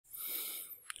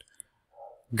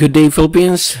Good day,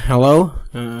 Philippines. Hello.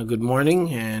 Good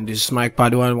morning. And this is Mike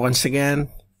Padua once again.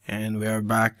 And we are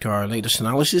back to our latest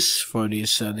analysis for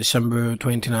this December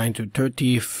 29 to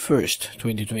 31st,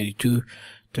 2022,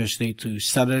 Thursday to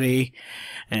Saturday.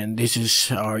 And this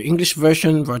is our English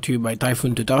version brought to you by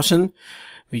Typhoon2000.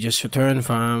 We just returned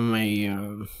from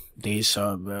a days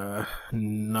of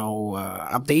no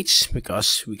updates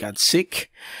because we got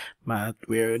sick. But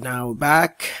we're now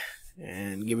back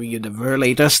and giving you the very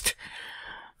latest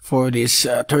for this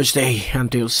Thursday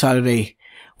until Saturday.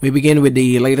 We begin with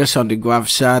the latest on the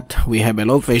Thu-Sat. We have a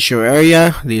low pressure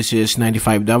area. This is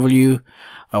 95W,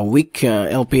 a weak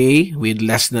LPA with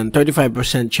less than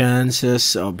 35%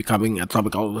 chances of becoming a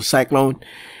tropical cyclone.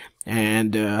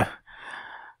 And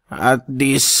at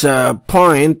this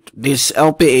point, this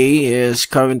LPA is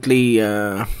currently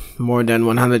more than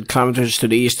 100 kilometers to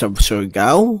the east of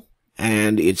Surigao,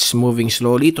 and it's moving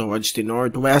slowly towards the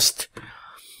northwest.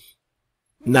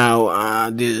 Now,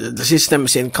 the system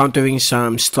is encountering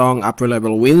some strong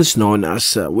upper-level winds known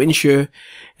as wind shear,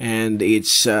 and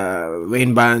its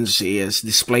rain bands is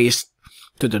displaced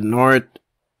to the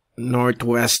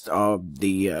northwest of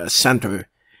the center,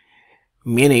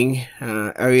 meaning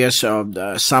areas of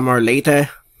the Samar Leyte,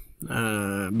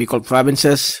 Bicol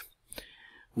provinces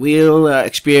will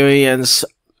experience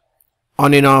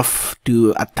on and off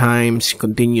to at times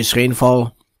continuous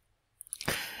rainfall.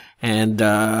 And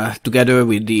together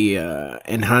with the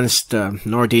enhanced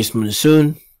northeast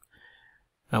monsoon,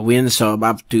 winds of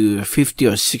up to 50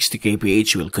 or 60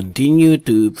 kph will continue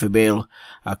to prevail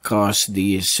across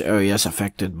these areas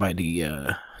affected by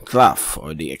the trough,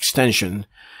 or the extension,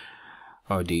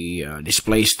 or the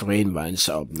displaced rain bands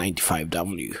of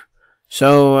 95W.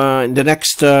 So in the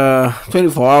next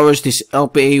 24 hours, this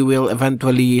LPA will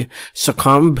eventually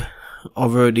succumb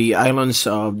over the islands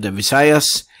of the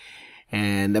Visayas.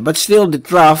 But still, the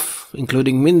trough,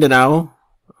 including Mindanao,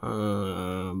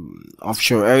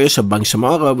 offshore areas of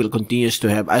Bangsamoro, will continue to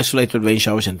have isolated rain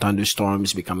showers and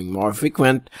thunderstorms becoming more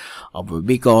frequent over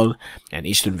Bicol and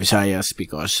Eastern Visayas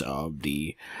because of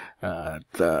the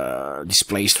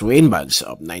displaced rain bands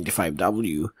of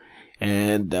 95W.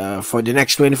 And for the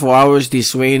next 24 hours,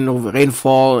 this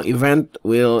rainfall event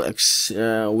will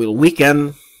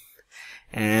weaken.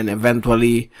 And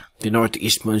eventually, the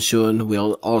northeast monsoon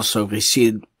will also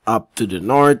recede up to the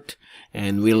north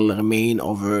and will remain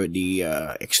over the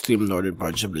extreme northern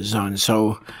parts of Luzon.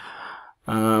 So,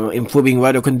 improving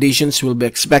weather conditions will be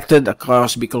expected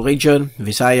across Bicol region,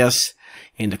 Visayas,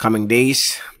 in the coming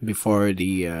days before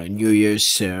the New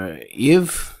Year's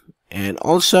Eve. And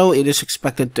also, it is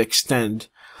expected to extend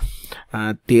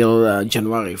till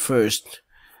January 1st.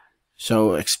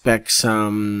 So expect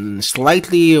some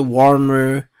slightly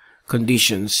warmer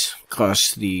conditions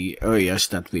across the areas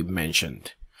that we've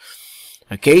mentioned.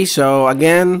 Okay, so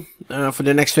again, for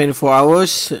the next 24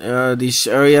 hours, these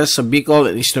areas of Bicol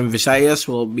and Eastern Visayas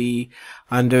will be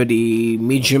under the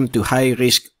medium to high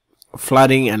risk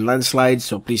flooding and landslides.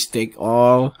 So please take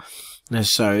all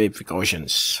necessary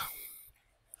precautions.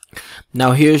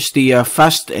 Now here's the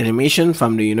fast animation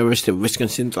from the University of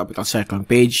Wisconsin Tropical Cyclone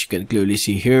page. You can clearly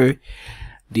see here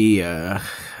the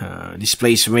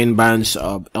displaced rain bands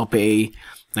of LPA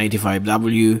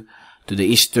 95W to the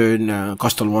eastern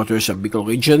coastal waters of Bicol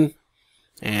region.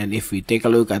 And if we take a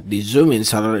look at the zoom in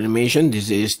satellite animation, this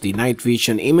is the night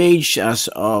vision image as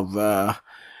of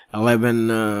 11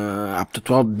 up to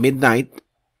 12 midnight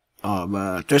of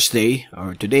Thursday,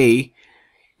 or today.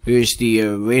 Here's the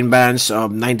rain bands of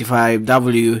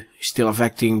 95W still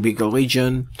affecting Bicol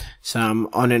region. Some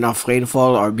on and off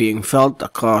rainfall are being felt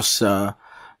across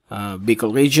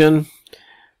Bicol region.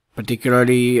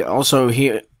 Particularly also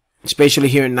here, especially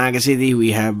here in Naga City,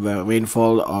 we have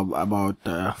rainfall of about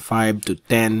 5 to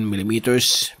 10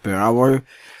 millimeters per hour.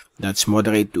 That's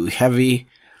moderate to heavy.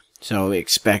 So we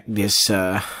expect this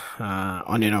on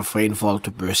and off rainfall to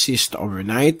persist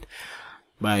overnight.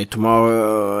 By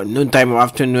tomorrow noontime or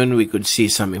afternoon, we could see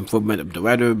some improvement of the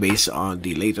weather based on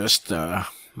the latest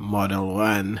model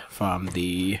run from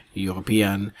the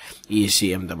European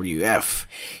ECMWF.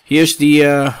 Here's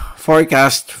the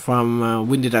forecast from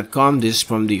windy.com. This is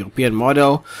from the European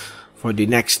model. For the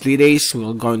next 3 days,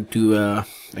 we're going to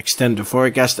extend the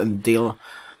forecast until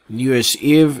New Year's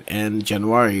Eve and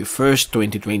January 1st,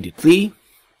 2023.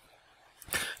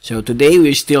 So today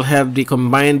we still have the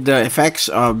combined effects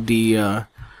of the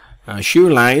shear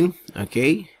line.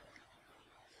 Okay,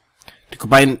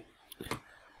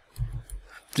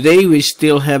 today we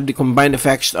still have the combined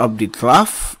effects of the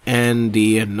trough and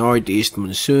the northeast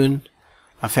monsoon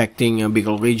affecting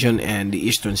Bicol region and the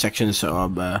eastern sections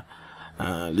of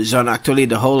Luzon. Actually,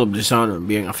 the whole of Luzon are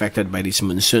being affected by this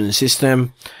monsoon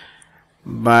system.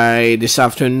 By this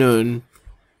afternoon,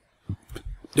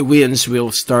 the winds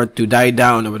will start to die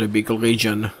down over the Bicol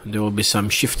region. There will be some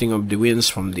shifting of the winds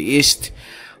from the east,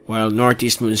 while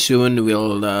northeast monsoon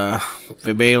will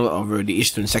prevail over the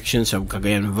eastern sections of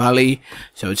Cagayan Valley.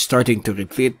 So it's starting to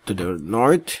retreat to the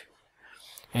north.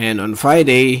 And on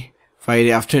Friday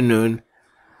afternoon,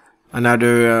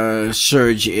 another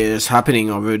surge is happening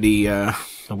over the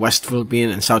West Philippine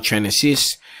and South China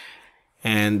Seas,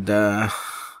 and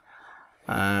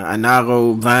a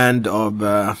narrow band of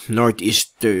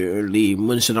northeasterly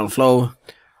monsoonal flow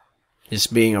is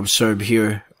being observed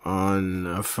here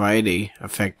on Friday,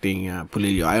 affecting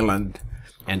Pulilio Island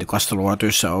and the coastal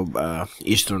waters of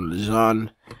eastern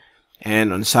Luzon.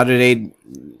 And on Saturday,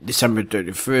 December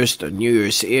 31st, on New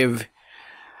Year's Eve,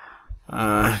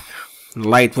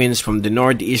 light winds from the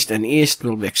northeast and east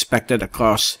will be expected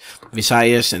across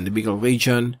Visayas and the Bicol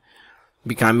region,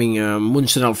 becoming a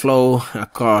monsoonal flow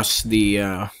across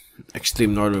the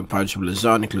extreme northern parts of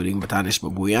Luzon, including Batanes,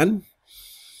 Babuyan.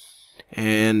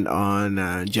 And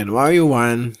on January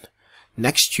 1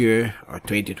 next year, or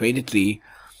 2023,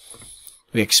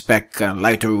 we expect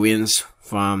lighter winds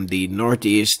from the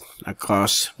northeast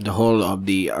across the whole of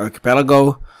the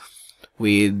archipelago,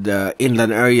 with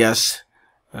inland areas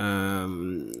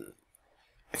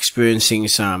experiencing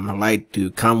some light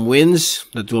to calm winds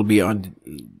that will be on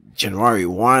January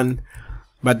 1.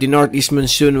 But the northeast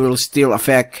monsoon will still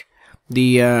affect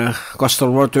the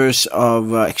coastal waters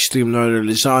of extreme northern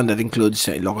Luzon. That includes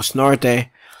Ilocos Norte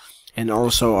and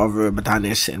also over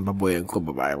Batanes and Babuyan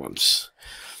Cubao Islands.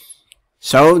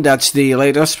 So that's the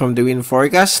latest from the wind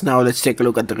forecast. Now let's take a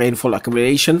look at the rainfall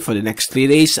accumulation for the next 3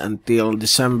 days until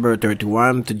December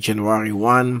 31 to January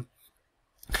 1.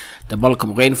 The bulk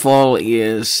of rainfall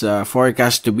is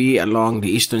forecast to be along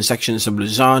the eastern sections of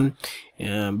Luzon,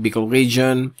 Bicol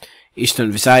region,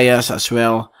 Eastern Visayas, as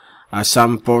well as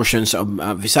some portions of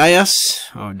Visayas,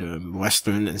 or the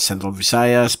western and central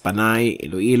Visayas, Panay,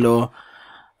 Iloilo,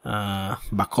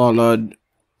 Bacolod,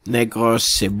 Negros,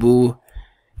 Cebu,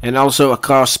 and also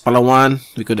across Palawan.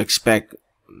 We could expect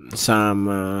some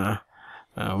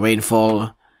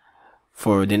rainfall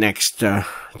for the next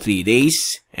 3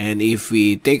 days. And if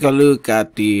we take a look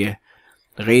at the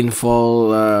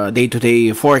rainfall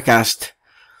day-to-day forecast,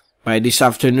 by this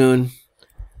afternoon,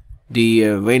 the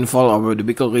rainfall over the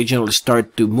Bicol region will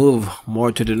start to move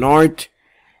more to the north,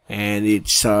 and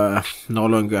it's no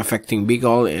longer affecting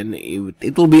Bicol, and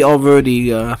it will be over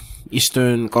the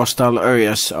eastern coastal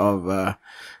areas of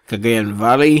Cagayan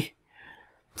Valley.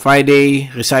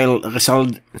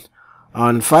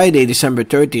 On Friday, December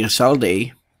 30, Rizal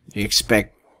Day, we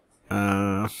expect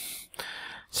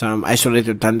some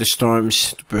isolated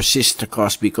thunderstorms to persist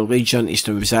across Bicol region,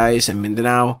 Eastern Visayas, and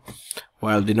Mindanao,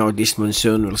 while the northeast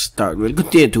monsoon will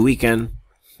continue to weaken.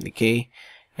 Okay,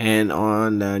 and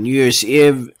on New Year's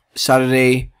Eve,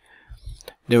 Saturday,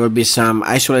 there will be some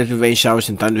isolated rain showers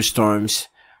and thunderstorms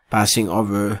passing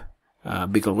over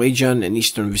Bicol region and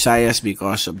Eastern Visayas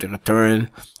because of the return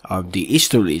of the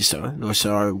easterlies. So those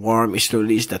are warm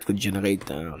easterlies that could generate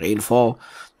rainfall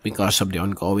because of the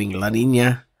ongoing La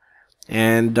Nina.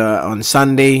 And on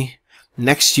Sunday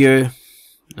next year,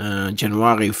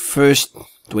 January 1st,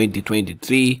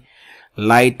 2023,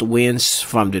 light winds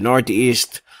from the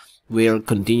northeast will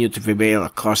continue to prevail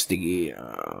across the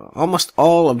almost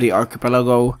all of the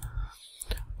archipelago,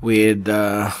 with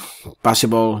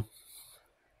possible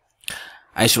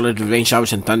isolated rain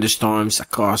showers and thunderstorms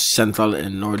across central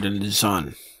and northern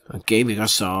Luzon. Okay,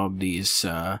 because of these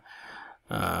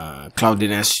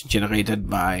cloudiness generated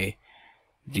by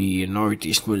the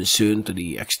northeast monsoon to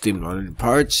the extreme northern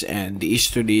parts and the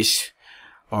easterlies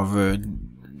over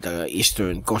the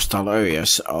eastern coastal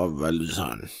areas of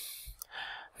Luzon.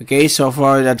 Okay, so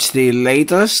far that's the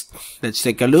latest. Let's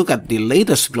take a look at the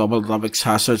latest global tropics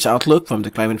hazards outlook from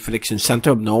the Climate Prediction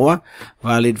Center of NOAA,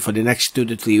 valid for the next 2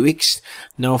 to 3 weeks.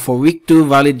 Now, for week 2,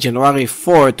 valid January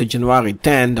 4 to January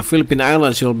 10, the Philippine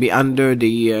Islands will be under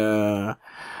the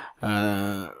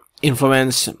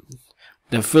influence.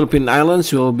 The Philippine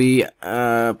Islands will be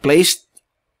placed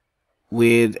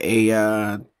with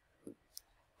a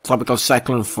tropical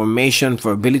cyclone formation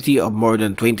probability of more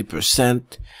than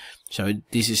 20%. So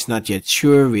this is not yet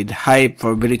sure, with high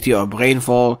probability of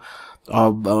rainfall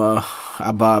of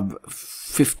above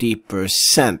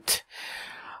 50%.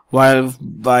 While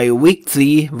by week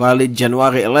 3, valid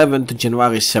January 11 to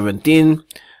January 17,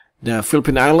 the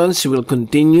Philippine Islands will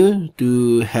continue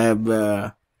to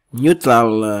have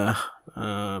neutral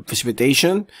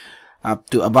precipitation up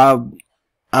to above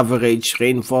average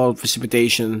rainfall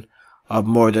precipitation of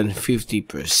more than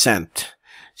 50%.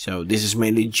 So this is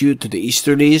mainly due to the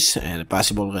easterlies and a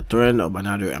possible return of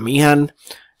another Amihan.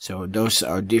 So those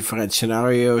are different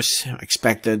scenarios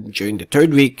expected during the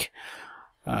third week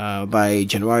by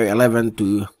January 11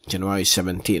 to January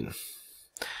 17.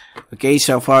 Okay,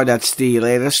 so far that's the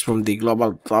latest from the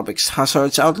Global Tropics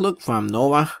Hazards Outlook from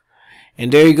NOAA.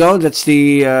 And there you go, that's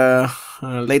the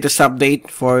latest update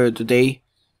for today,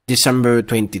 December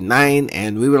 29,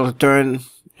 and we will return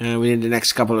within the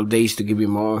next couple of days to give you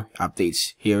more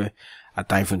updates here at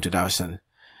Typhoon 2000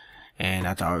 and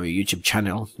at our YouTube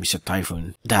channel,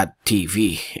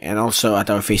 MrTyphoon.tv, and also at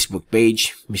our Facebook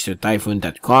page,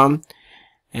 MrTyphoon.com.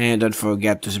 And don't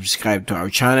forget to subscribe to our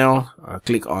channel or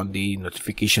click on the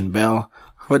notification bell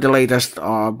for the latest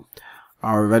of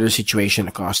our weather situation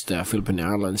across the Philippine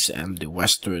Islands and the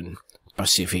Western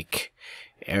Pacific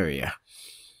area.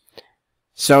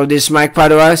 So this is Mike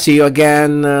Padua. See you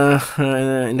again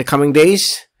in the coming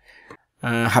days.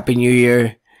 Happy New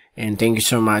Year, and thank you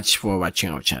so much for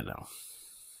watching our channel.